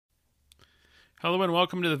Hello and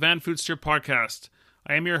welcome to the Vanfoodster podcast.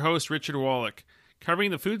 I am your host, Richard Wallach, covering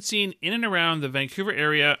the food scene in and around the Vancouver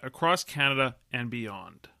area, across Canada, and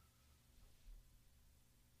beyond.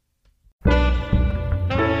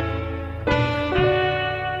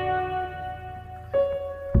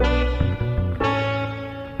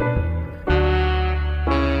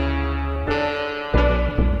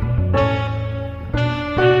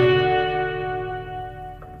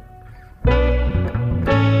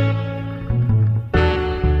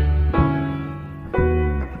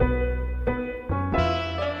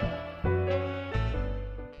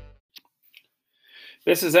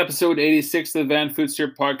 This is episode 86 of the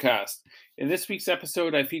Vanfoodster podcast. In this week's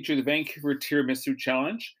episode, I feature the Vancouver Tiramisu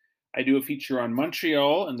Challenge. I do a feature on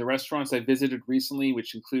Montreal and the restaurants I visited recently,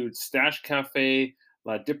 which include Stash Cafe,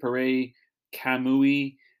 La Dipere,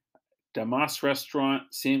 Kamui, Damas Restaurant,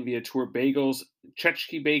 Saint Viateur Bagels,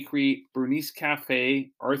 Chechki Bakery, Bernice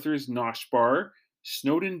Cafe, Arthur's Nosh Bar,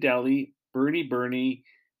 Snowden Deli, Bernie,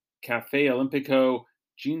 Cafe Olympico,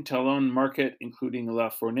 Jean Talon Market, including La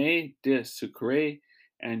Fournée de Sucre,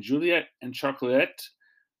 and Juliette and Chocolate,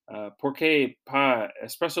 Porque Pa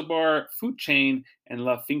Espresso Bar, Food Chain, and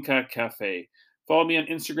La Finca Cafe. Follow me on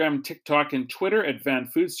Instagram, TikTok, and Twitter at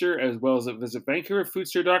Vanfoodster, as well as visit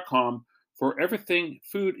VancouverFoodster.com for everything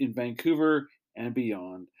food in Vancouver and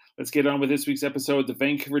beyond. Let's get on with this week's episode. The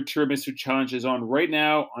Vancouver Tiramisu Challenge is on right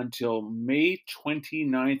now until May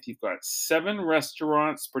 29th. You've got 7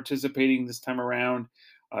 restaurants participating this time around,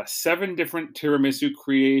 7 different tiramisu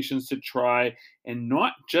creations to try, and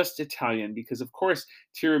not just Italian, because of course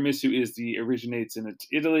tiramisu originates in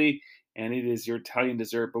Italy, and it is your Italian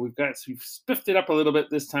dessert. But we've spiffed it up a little bit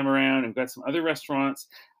this time around. We've got some other restaurants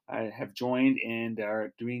have joined and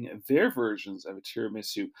are doing their versions of a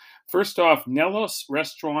tiramisu. First off, Nellos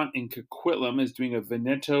Restaurant in Coquitlam is doing a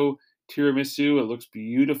Veneto tiramisu. It looks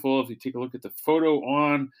beautiful. If you take a look at the photo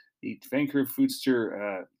on the Vancouver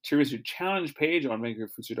Foodster Tiramisu Challenge page on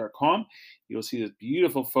VancouverFoodster.com, you'll see this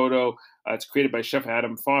beautiful photo. It's created by Chef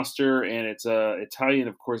Adam Foster, and it's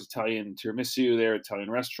Italian tiramisu, their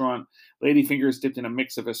Italian restaurant. Ladyfingers dipped in a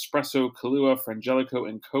mix of espresso, Kahlua, frangelico,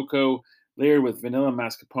 and cocoa, layered with vanilla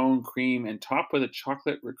mascarpone cream, and topped with a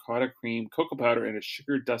chocolate ricotta cream, cocoa powder, and a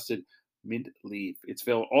sugar-dusted mint leaf. It's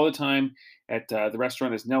available all the time at the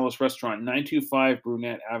restaurant is Nellos Restaurant, 925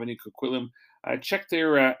 Brunette Avenue, Coquitlam. Check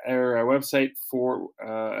their website for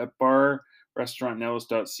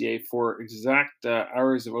restaurantnellos.ca for exact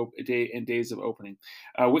hours of day and days of opening.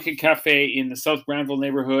 Wicked Cafe in the South Granville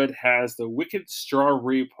neighborhood has the Wicked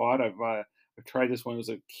Strawberry Pot. I've tried this one. It was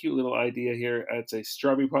a cute little idea here. It's a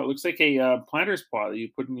strawberry pot. It looks like a planter's pot that you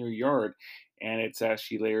put in your yard, and it's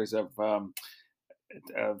actually layers of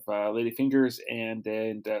ladyfingers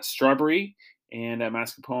and strawberry and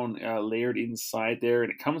mascarpone layered inside there,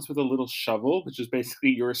 and it comes with a little shovel, which is basically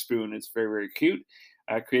your spoon. It's very, very cute.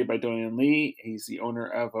 Created by Dorian Lee. He's the owner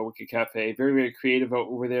of Wicked Cafe. Very, very creative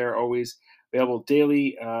over there. Always available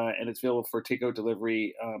daily, and it's available for takeout,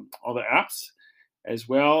 delivery, all the apps as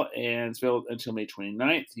well, and it's available until May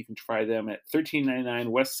 29th. You can try them at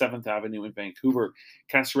 1399 West 7th Avenue in Vancouver.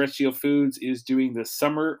 Casareccio Foods is doing the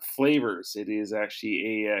Summer Flavors. It is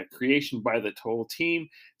actually a creation by the whole team.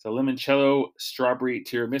 It's a limoncello strawberry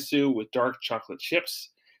tiramisu with dark chocolate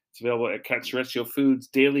chips. It's available at Casareccio Foods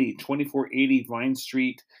daily, 2480 Vine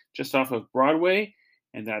Street, just off of Broadway,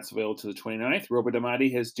 and that's available to the 29th. Roba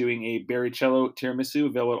Damati is doing a Barricello tiramisu,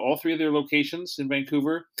 available at all 3 of their locations in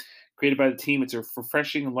Vancouver. Created by the team, it's a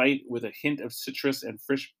refreshing light with a hint of citrus and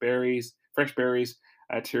fresh berries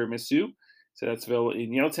tiramisu. So that's available in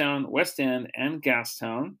Yaletown, West End, and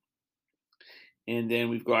Gastown. And then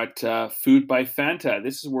we've got Food by Fanta.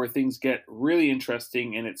 This is where things get really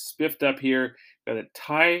interesting, and it's spiffed up here. Got a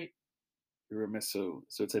Thai tiramisu.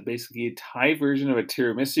 So it's basically a Thai version of a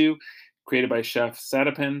tiramisu created by Chef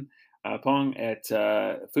Satapan Pong at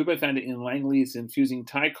Food by Fanta in Langley. It's infusing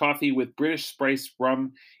Thai coffee with British spiced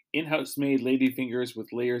rum, in-house made ladyfingers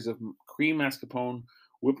with layers of cream mascarpone,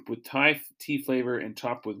 whipped with Thai tea flavor and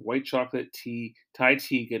topped with white chocolate Thai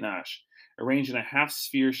tea ganache. Arranged in a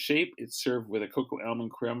half-sphere shape, it's served with a cocoa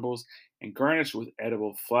almond crumbles and garnished with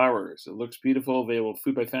edible flowers. It looks beautiful. Available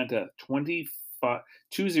Food by Fanta,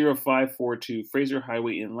 20542 Fraser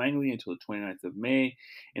Highway in Langley until the 29th of May.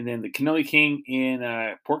 And then the Cannoli King in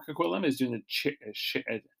Port Coquitlam is doing a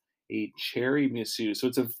cherry misu. So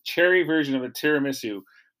it's a cherry version of a tiramisu.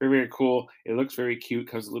 Very, very cool. It looks very cute.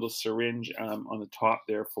 Comes with a little syringe on the top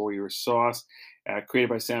there for your sauce. Created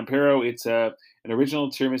by Sam Pero. It's an original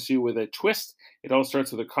tiramisu with a twist. It all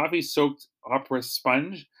starts with a coffee-soaked opera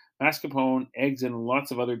sponge, mascarpone, eggs, and lots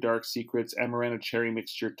of other dark secrets. Amaretto cherry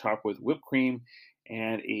mixture topped with whipped cream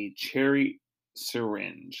and a cherry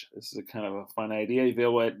syringe. This is a kind of a fun idea.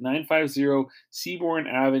 Available at 950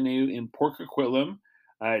 Seabourn Avenue in Port Coquitlam,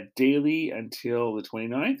 daily until the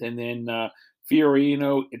 29th. And then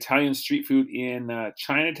Fiorino Italian Street Food in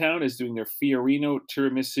Chinatown is doing their Fiorino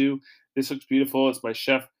tiramisu. This looks beautiful. It's by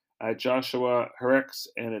chef Joshua Herex,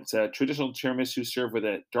 and it's a traditional tiramisu served with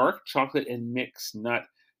a dark chocolate and mixed nut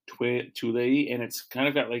toulet, and it's kind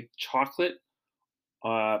of got like chocolate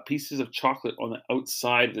pieces of chocolate on the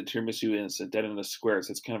outside of the tiramisu, and it's done in a square.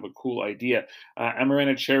 So it's kind of a cool idea.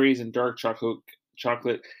 Amaranth cherries and dark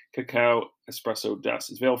chocolate cacao espresso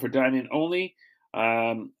dust. It's available for dine-in only.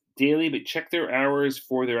 Daily, but check their hours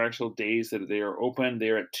for their actual days that they are open.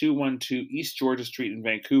 They're at 212 East Georgia Street in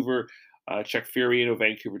Vancouver. Check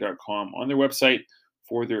FiorinoVancouver.com on their website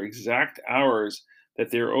for their exact hours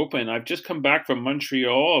that they're open. I've just come back from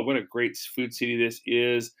Montreal. What a great food city this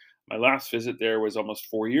is. My last visit there was almost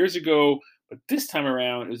 4 years ago, but this time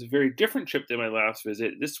around it was a very different trip than my last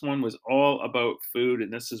visit. This one was all about food,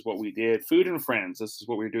 and this is what we did. Food and friends. This is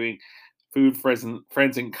what we were doing. Food,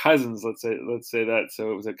 friends and cousins. Let's say that.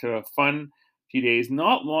 So it was a kind of fun few days.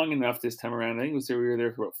 Not long enough this time around. I think we were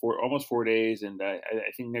there for about almost 4 days, and I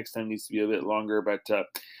think next time needs to be a bit longer. But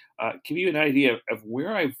give you an idea of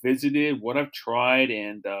where I visited, what I've tried,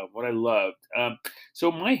 and what I loved. So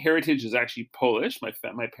my heritage is actually Polish. My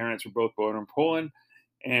parents were both born in Poland,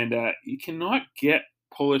 and you cannot get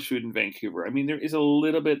Polish food in Vancouver. I mean, there is a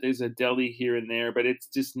little bit. There's a deli here and there, but it's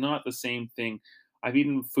just not the same thing. I've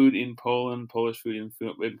eaten food in Poland, Polish food in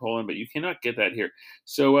Poland, but you cannot get that here.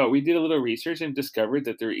 So we did a little research and discovered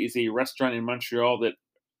that there is a restaurant in Montreal that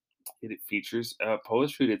it features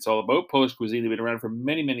Polish food. It's all about Polish cuisine. They've been around for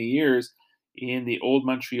many, many years in the old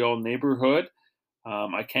Montreal neighborhood.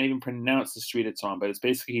 I can't even pronounce the street it's on, but it's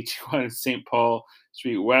basically 200 St. Paul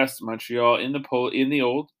Street West, Montreal, in the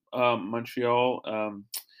old Montreal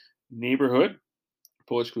neighborhood.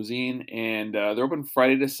 Polish cuisine, and they're open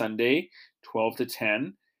Friday to Sunday, 12 to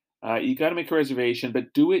 10. You got to make a reservation,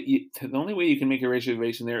 but do it. The only way you can make a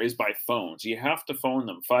reservation there is by phone. So you have to phone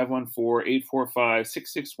them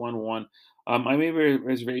 514-845-6611. I made a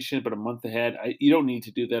reservation about a month ahead. You don't need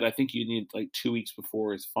to do that. I think you need like 2 weeks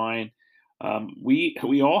before is fine. We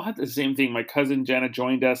all had the same thing. My cousin Jenna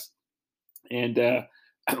joined us, and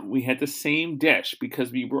we had the same dish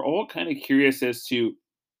because we were all kind of curious as to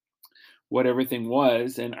what everything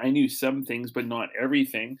was, and I knew some things, but not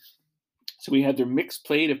everything. So we had their mixed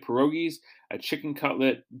plate of pierogies, a chicken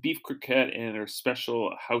cutlet, beef croquette, and their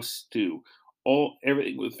special house stew.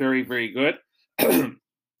 Everything was very, very good, and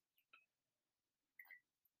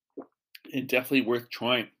definitely worth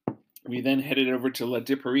trying. We then headed over to La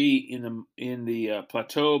Dipperie in the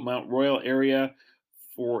Plateau Mount Royal area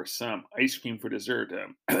for some ice cream for dessert.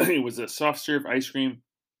 It was a soft serve ice cream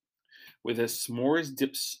with a s'mores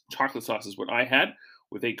dips chocolate sauce is what I had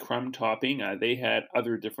with a crumb topping. They had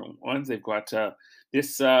other different ones. They've got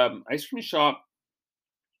this ice cream shop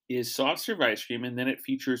is soft serve ice cream, and then it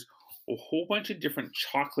features a whole bunch of different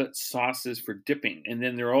chocolate sauces for dipping, and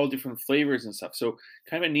then they're all different flavors and stuff. So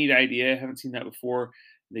kind of a neat idea. I haven't seen that before.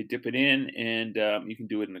 They dip it in, and you can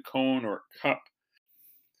do it in a cone or a cup.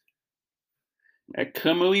 At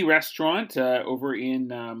Kamui Restaurant over in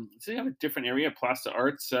so you have a different area, Place de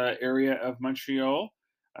Arts area of Montreal.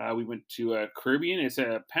 We went to a Caribbean. It's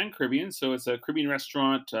a Pan Caribbean, so it's a Caribbean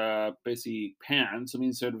restaurant, basically Pan. So it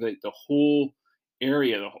means sort of like the whole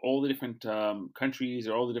area, all the different countries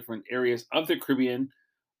or all the different areas of the Caribbean,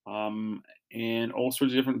 and all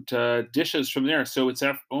sorts of different dishes from there. So it's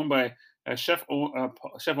owned by chef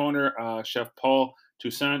owner Chef Paul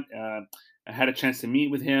Toussaint. I had a chance to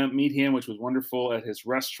meet him, which was wonderful at his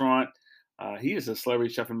restaurant. He is a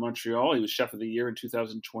celebrity chef in Montreal. He was Chef of the Year in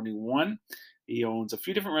 2021. He owns a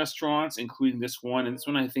few different restaurants, including this one. And this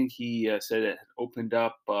one, I think he said it opened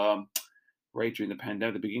up right during the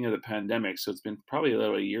pandemic, the beginning of the pandemic. So it's been probably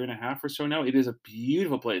about a year and a half or so now. It is a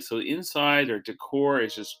beautiful place. So the inside or decor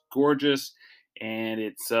is just gorgeous, and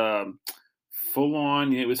it's full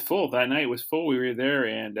on. It was full that night. It was full. We were there,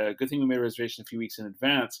 and good thing we made a reservation a few weeks in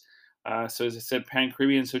advance. So as I said, Pan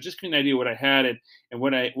Caribbean. So just give you an idea what I had and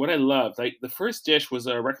what I loved. Like the first dish was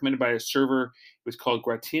recommended by a server. It was called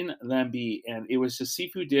gratin lambi, and it was a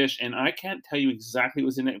seafood dish. And I can't tell you exactly what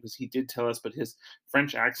was in it because he did tell us, but his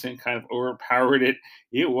French accent kind of overpowered it.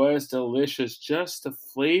 It was delicious. Just the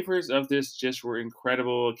flavors of this dish were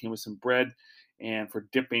incredible. It came with some bread. And for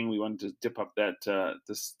dipping, we wanted to dip up that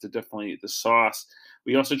definitely the sauce.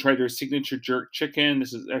 We also tried their signature jerk chicken.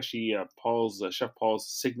 This is actually Chef Paul's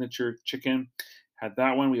signature chicken. Had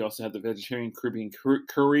that one. We also had the vegetarian Caribbean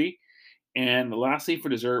curry, And lastly, for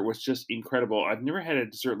dessert was just incredible. I've never had a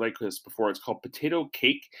dessert like this before. It's called potato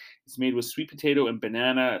cake. It's made with sweet potato and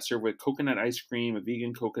banana, served with coconut ice cream, a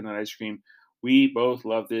vegan coconut ice cream. We both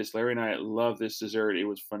love this. Larry and I love this dessert. It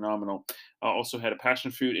was phenomenal. I also had a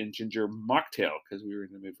passion fruit and ginger mocktail because we were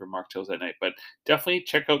in the mood for mocktails that night. But definitely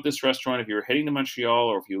check out this restaurant if you're heading to Montreal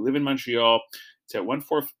or if you live in Montreal. It's at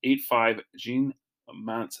 1485 Jean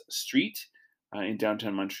Mance Street in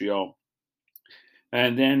downtown Montreal.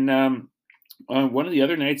 And then one of the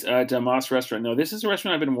other nights at Moss Restaurant. Now, this is a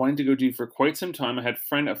restaurant I've been wanting to go to for quite some time. I had a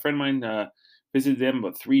friend of mine visited them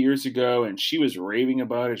about 3 years ago, and she was raving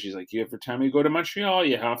about it. She's like, "You every time you go to Montreal,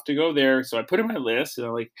 you have to go there." So I put it on my list, and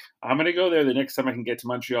I'm like, "I'm going to go there the next time I can get to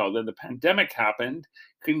Montreal." Then the pandemic happened,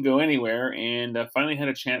 couldn't go anywhere, and finally had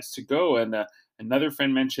a chance to go. And another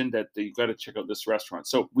friend mentioned that you've got to check out this restaurant,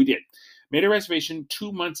 so we did. Made a reservation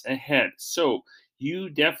 2 months ahead, so you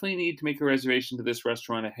definitely need to make a reservation to this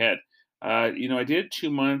restaurant ahead. I did it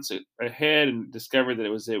 2 months ahead and discovered that it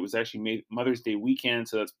was actually Mother's Day weekend,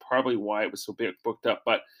 so that's probably why it was so big booked up.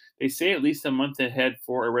 But they say at least a month ahead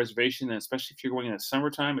for a reservation, and especially if you're going in the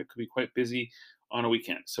summertime, it could be quite busy on a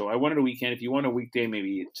weekend. So I wanted a weekend. If you want a weekday,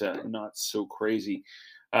 maybe it's not so crazy.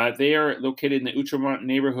 They are located in the Outremont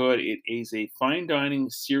neighborhood. It is a fine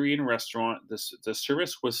dining Syrian restaurant. The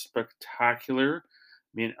service was spectacular.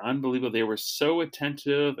 I mean, unbelievable. They were so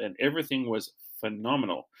attentive, and everything was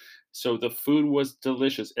phenomenal. So the food was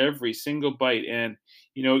delicious, every single bite. And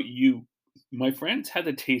my friends had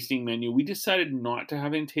the tasting menu. We decided not to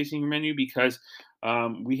have a tasting menu because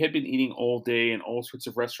we had been eating all day in all sorts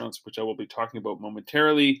of restaurants, which I will be talking about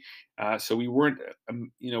momentarily. So we weren't,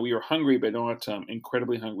 we were hungry, but not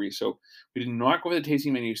incredibly hungry. So we did not go with the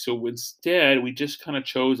tasting menu. So instead, we just kind of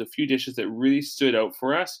chose a few dishes that really stood out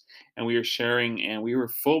for us, and we were sharing, and we were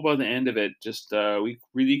full by the end of it. Just we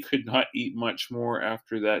really could not eat much more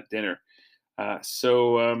after that dinner.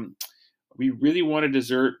 So we really wanted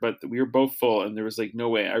dessert, but we were both full, and there was like no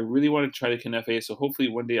way. I really want to try the knafe, so hopefully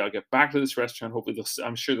one day I'll get back to this restaurant. Hopefully,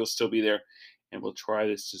 I'm sure they'll still be there, and we'll try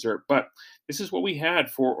this dessert. But this is what we had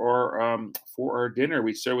for our dinner.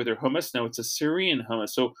 We started with our hummus. Now it's a Syrian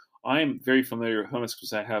hummus, so I'm very familiar with hummus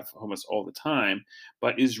because I have hummus all the time.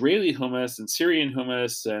 But Israeli hummus and Syrian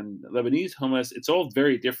hummus and Lebanese hummus, it's all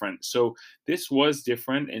very different. So this was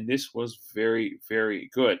different, and this was very,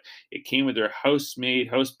 very good. It came with their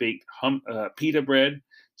house-made, house-baked pita bread.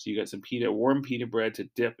 So you got some warm pita bread to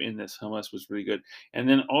dip in this hummus was really good. And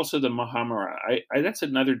then also the mahamara. That's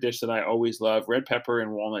another dish that I always love: red pepper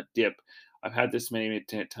and walnut dip. I've had this many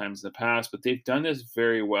times in the past, but they've done this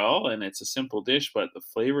very well, and it's a simple dish, but the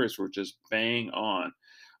flavors were just bang on.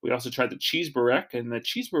 We also tried the cheese barek, and the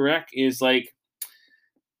cheese barek is like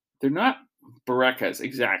they're not Barecas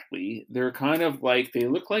exactly. They're kind of like they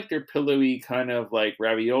look like they're pillowy, kind of like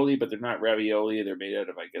ravioli, but they're not ravioli. They're made out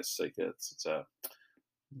of, I guess, like it's a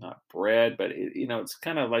not bread, but it's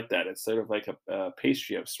kind of like that. It's sort of like a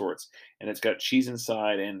pastry of sorts, and it's got cheese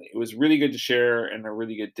inside, and it was really good to share and a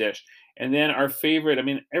really good dish. And then our favorite, I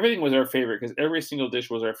mean, everything was our favorite because every single dish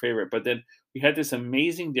was our favorite. But then we had this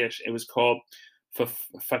amazing dish. It was called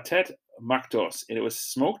fatet makdos, and it was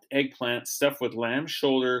smoked eggplant stuffed with lamb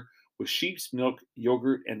shoulder with sheep's milk,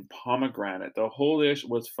 yogurt, and pomegranate. The whole dish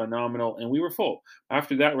was phenomenal, and we were full.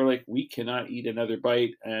 After that, we're like, we cannot eat another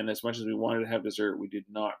bite. And as much as we wanted to have dessert, we did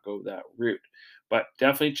not go that route. But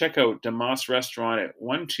definitely check out Damas Restaurant at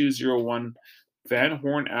 1201 Van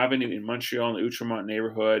Horn Avenue in Montreal, in the Outremont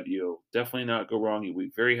neighborhood. You'll definitely not go wrong. You'll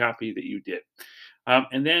be very happy that you did.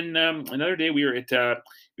 And then another day we were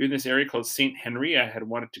in this area called St. Henry. I had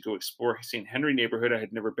wanted to go explore St. Henry neighborhood. I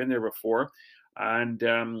had never been there before. And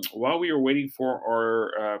while we were waiting for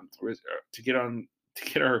our to get on to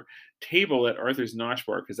get our table at Arthur's Notch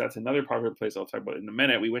Bar, because that's another popular place I'll talk about in a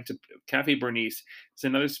minute, we went to Cafe Bernice. It's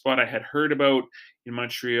another spot I had heard about in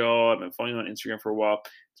Montreal. I've been following on Instagram for a while.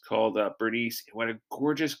 It's called Bernice. What a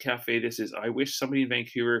gorgeous cafe this is. I wish somebody in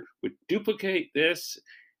Vancouver would duplicate this.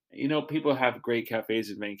 People have great cafes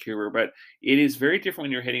in Vancouver, but it is very different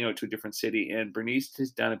when you're heading out to a different city. And Bernice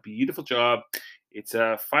has done a beautiful job. It's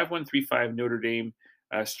 5135 Notre Dame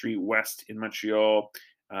Street West in Montreal.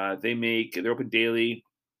 They're open daily.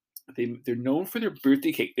 They're known for their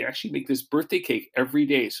birthday cake. They actually make this birthday cake every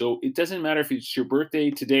day. So it doesn't matter if it's your birthday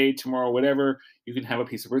today, tomorrow, whatever, you can have a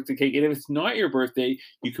piece of birthday cake. And if it's not your birthday,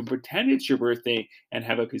 you can pretend it's your birthday and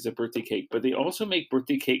have a piece of birthday cake. But they also make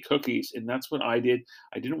birthday cake cookies. And that's what I did.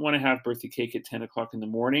 I didn't want to have birthday cake at 10 o'clock in the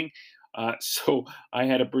morning. So I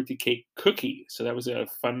had a birthday cake cookie. So that was a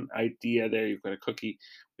fun idea there. You've got a cookie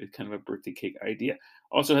with kind of a birthday cake idea.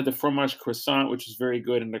 Also had the fromage croissant, which is very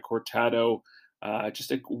good, and the cortado.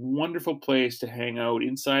 Just a wonderful place to hang out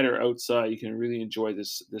inside or outside. You can really enjoy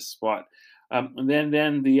this spot. And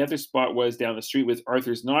then the other spot was down the street with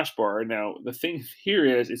Arthur's Nosh Bar. Now the thing here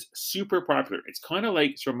is it's super popular. It's kind of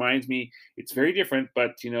like, it reminds me, it's very different,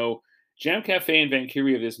 but Jam Cafe in Vancouver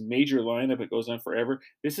have this major lineup that goes on forever.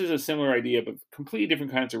 This is a similar idea, but completely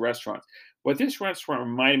different kinds of restaurants. What this restaurant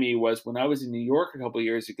reminded me was when I was in New York a couple of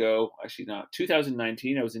years ago, actually not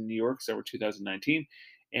 2019. I was in New York summer 2019,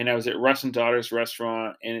 and I was at Russ and Daughter's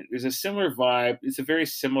restaurant, and there's a similar vibe. It's a very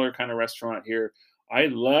similar kind of restaurant here. I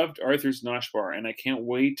loved Arthur's Nosh Bar, and I can't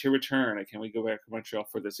wait to return. I can't wait to go back to Montreal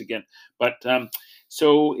for this again. But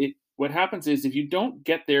so it what happens is if you don't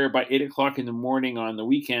get there by 8 o'clock in the morning on the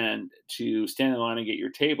weekend to stand in line and get your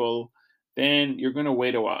table, then you're going to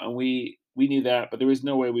wait a while. And we knew that, but there was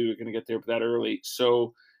no way we were going to get there that early.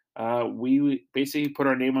 So we basically put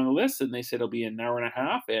our name on the list, and they said it'll be an hour and a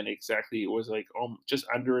half, and exactly it was like just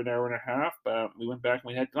under an hour and a half. We went back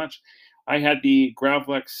and we had lunch. I had the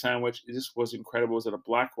gravlax sandwich. This was incredible. It was at a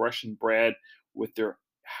black Russian bread with their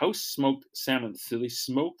house smoked salmon. So they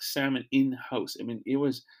smoked salmon in house. I mean,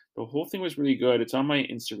 the whole thing was really good. It's on my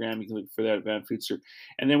Instagram. You can look for that at Vanfoodster.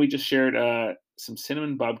 And then we just shared some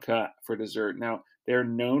cinnamon babka for dessert. Now, they're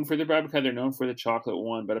known for their babka. They're known for the chocolate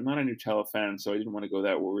one, but I'm not a Nutella fan, so I didn't want to go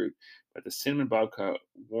that route. But the cinnamon babka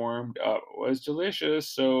warmed up was delicious.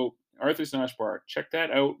 So Arthur's Nosh Bar, check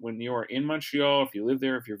that out when you are in Montreal. If you live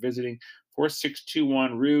there, if you're visiting,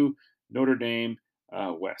 4621 Rue Notre Dame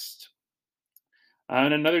West.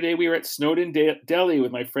 On another day, we were at Snowden Deli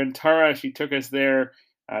with my friend Tara. She took us there.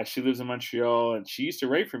 She lives in Montreal, and she used to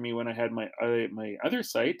write for me when I had my other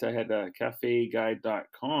site. I had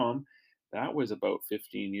cafeguide.com. That was about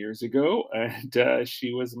 15 years ago, and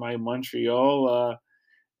she was my Montreal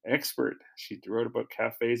expert. She wrote about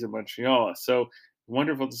cafes in Montreal. So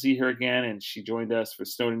wonderful to see her again. And she joined us for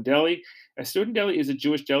Snowden Deli. Snowden Deli is a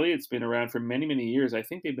Jewish deli. It's been around for many, many years. I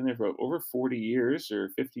think they've been there for over 40 years or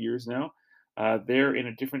 50 years now. They're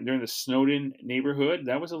in the Snowden neighborhood.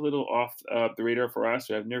 That was a little off the radar for us.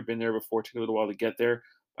 So I've never been there before. It took a little while to get there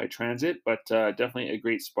by transit, but definitely a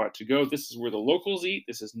great spot to go. This is where the locals eat.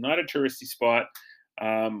 This is not a touristy spot.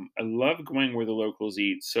 I love going where the locals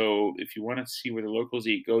eat. So if you want to see where the locals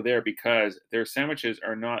eat, go there because their sandwiches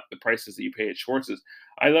are not the prices that you pay at Schwartz's.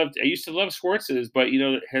 I used to love Schwartz's, but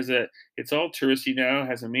it's all touristy now,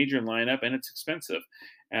 has a major lineup, and it's expensive.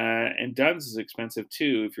 And Dunn's is expensive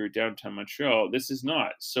too if you're downtown Montreal. This is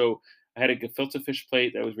not. So I had a gefilte fish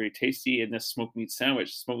plate that was very tasty, and this smoked meat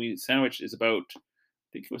sandwich. Smoked meat sandwich is about, I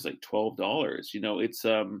think it was like $12. It's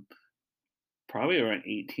probably around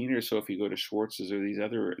 18 or so if you go to Schwartz's or these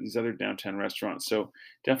other downtown restaurants. So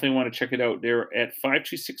definitely want to check it out. They're at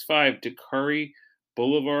 5265 Dakari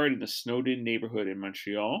Boulevard in the Snowden neighborhood in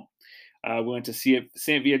Montreal. We went to see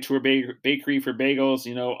Saint Viateur Bakery for bagels.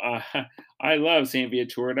 I love Saint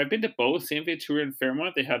Viateur, and I've been to both Saint Viateur and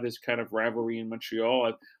Fairmont. They have this kind of rivalry in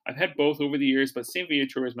Montreal. I've had both over the years, but Saint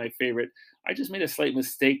Viateur is my favorite. I just made a slight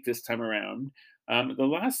mistake this time around. The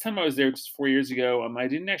last time I was there, just 4 years ago, I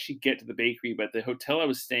didn't actually get to the bakery, but the hotel I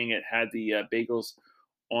was staying at had the bagels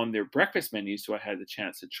on their breakfast menu, so I had the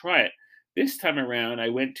chance to try it. This time around, I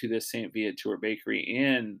went to the Saint Viateur Bakery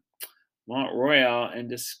in Mont Royal and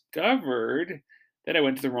discovered that I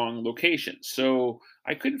went to the wrong location. So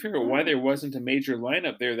I couldn't figure out why there wasn't a major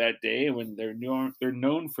lineup there that day when they're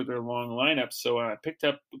known for their long lineup. So I picked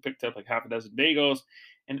up like half a dozen bagels.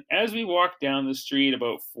 And as we walked down the street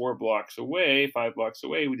about 5 blocks away,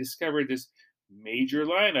 we discovered this major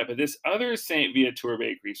lineup at this other Saint Viateur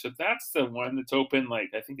bakery. So that's the one that's open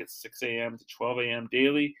like I think it's 6 a.m. to 12 a.m.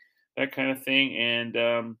 daily, that kind of thing.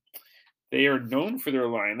 And they are known for their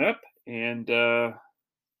lineup. And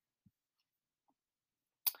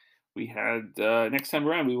we had next time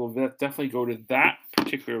around, we will definitely go to that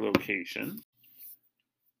particular location.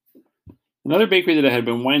 Another bakery that I had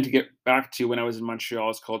been wanting to get back to when I was in Montreal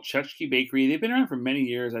is called Chechki Bakery. They've been around for many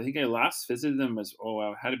years. I think I last visited them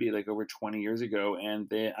had to be like over 20 years ago,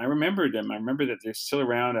 and I remembered them. I remember that they're still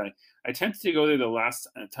around. I tended to go there the last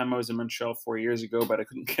time I was in Montreal 4 years ago, but I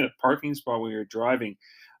couldn't get a parking spot when we were driving.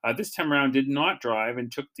 This time around, did not drive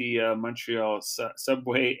and took the Montreal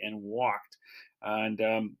subway and walked, and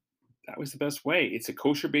that was the best way. It's a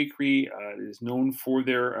kosher bakery. It is known for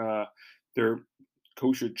their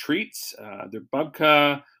kosher treats, their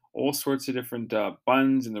babka, all sorts of different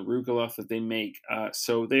buns and the arugula that they make.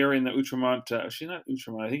 So they are in the Outremont, actually not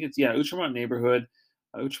Outremont, I think Outremont neighborhood,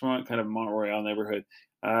 Outremont kind of Mont Royal neighborhood.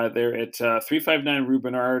 They're at 359 Rue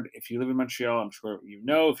Bernard. If you live in Montreal, I'm sure you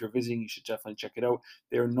know. If you're visiting, you should definitely check it out.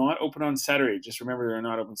 They're not open on Saturday. Just remember, they're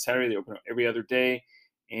not open Saturday. They open every other day.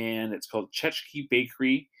 And it's called Chechki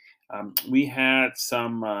Bakery. We had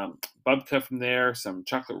some babka from there, some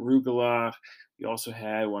chocolate rugula. We also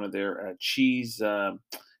had one of their cheese, kind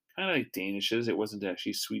of like Danishes. It wasn't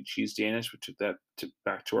actually sweet cheese Danish. We took that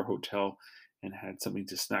back to our hotel and had something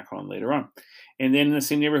to snack on later on. And then in the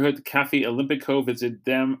same neighborhood, the Cafe Olimpico, visited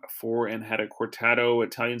them and had a cortado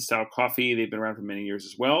Italian style coffee. They've been around for many years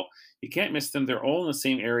as well. You can't miss them. They're all in the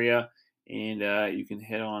same area, and you can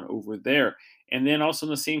head on over there. And then also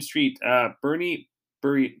in the same street, Bernie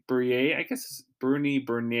Bernier, I guess it's Bernie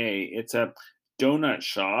Bernier. It's a donut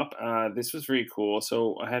shop. This was very cool.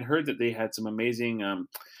 So I had heard that they had some amazing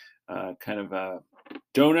kind of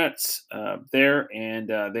donuts there, and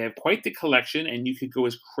they have quite the collection. And you could go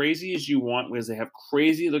as crazy as you want because they have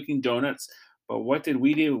crazy looking donuts. But what did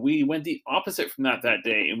we do? We went the opposite from that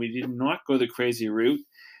day, and we did not go the crazy route.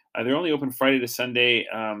 They're only open Friday to Sunday.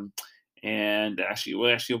 And actually,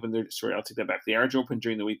 well, actually open their. Sorry, I'll take that back. They are open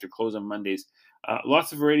during the week. They're closed on Mondays.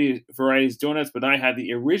 Lots of varieties donuts, but I had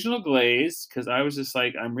the original glaze because I was just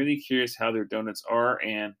like, I'm really curious how their donuts are,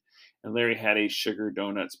 and Larry had a sugar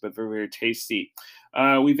donuts, but very, very tasty.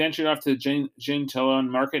 We ventured off to the Gin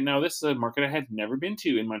Market. Now, this is a market I had never been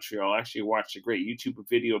to in Montreal. I actually watched a great YouTube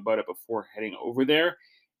video about it before heading over there.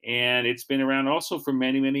 And it's been around also for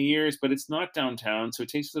many, many years, but it's not downtown, so it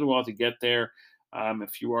takes a little while to get there.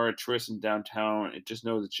 If you are a tourist in downtown, just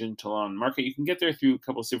know the Gin Talon Market. You can get there through a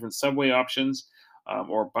couple of different subway options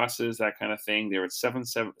or buses, that kind of thing. They're at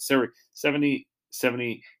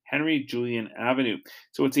 7070 Henry Julian Avenue.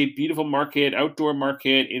 So it's a beautiful market, outdoor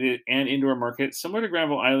market, and indoor market, similar to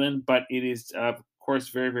Granville Island, but it is, of course,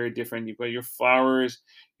 very, very different. You've got your flowers,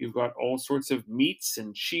 you've got all sorts of meats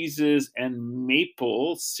and cheeses and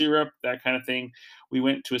maple syrup, that kind of thing. We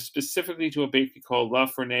went specifically to a bakery called La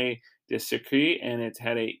Fournaise de Secret, and it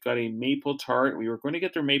got a maple tart. We were going to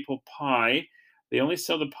get their maple pie. They only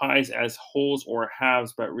sell the pies as wholes or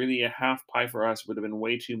halves, but really a half pie for us would have been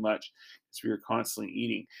way too much because we were constantly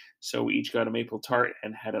eating. So we each got a maple tart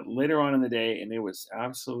and had it later on in the day, and it was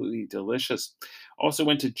absolutely delicious. Also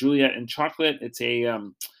went to Juliet and Chocolate. It's a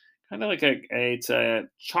kind of like it's a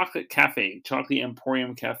chocolate cafe, chocolate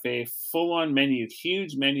emporium cafe, full on menu,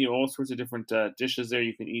 huge menu, all sorts of different dishes there.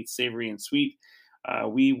 You can eat savory and sweet.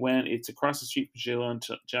 It's across the street from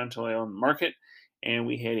Jean Talon Market, and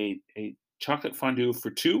we had a chocolate fondue for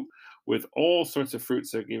two with all sorts of fruits.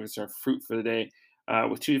 So it gave us our fruit for the day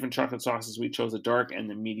with two different chocolate sauces. We chose the dark and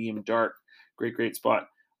the medium dark. Great, great spot.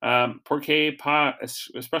 Porquet Pas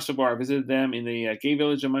Espresso Bar. Visited them in the Gay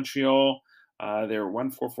Village of Montreal. They're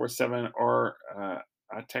 1447 or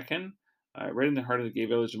Atecan, right in the heart of the Gay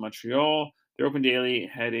Village of Montreal. They're open daily.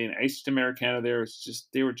 Had an iced Americano there.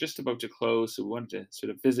 They were just about to close, so we wanted to sort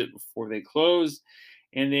of visit before they closed.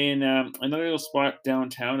 And then another little spot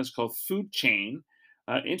downtown is called Food Chain.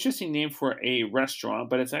 Interesting name for a restaurant,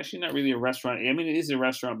 but it's actually not really a restaurant. I mean, it is a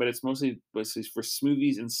restaurant, but it's mostly for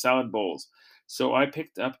smoothies and salad bowls. So I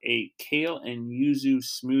picked up a kale and yuzu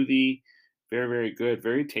smoothie. Very, very good.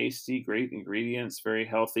 Very tasty. Great ingredients. Very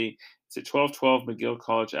healthy. It's at 1212 McGill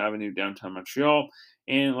College Avenue, downtown Montreal.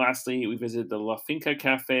 And lastly, we visited the La Finca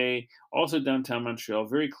Cafe, also downtown Montreal,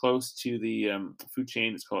 very close to the food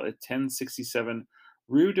chain. It's called at 1067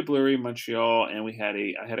 Rue de Bleury, Montreal, and I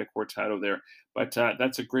had a cortado there. But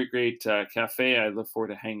that's a great, great cafe. I look forward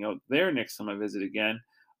to hanging out there next time I visit again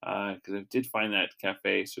because I did find that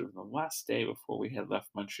cafe sort of the last day before we had left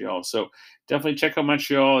Montreal. So definitely check out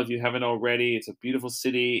Montreal if you haven't already. It's a beautiful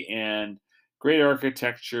city and great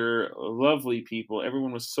architecture, lovely people.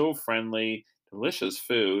 Everyone was so friendly, delicious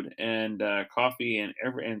food, and coffee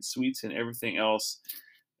and sweets and everything else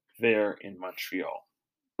there in Montreal.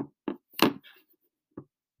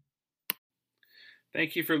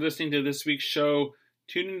 Thank you for listening to this week's show.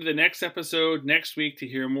 Tune into the next episode next week to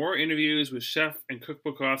hear more interviews with chef and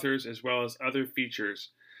cookbook authors as well as other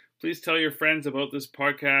features. Please tell your friends about this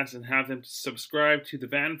podcast and have them subscribe to the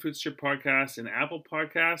Vanfoodster podcast and Apple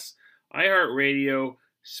Podcasts, iHeartRadio,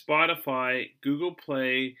 Spotify, Google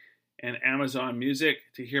Play, and Amazon Music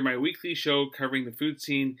to hear my weekly show covering the food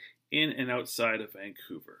scene in and outside of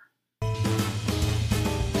Vancouver.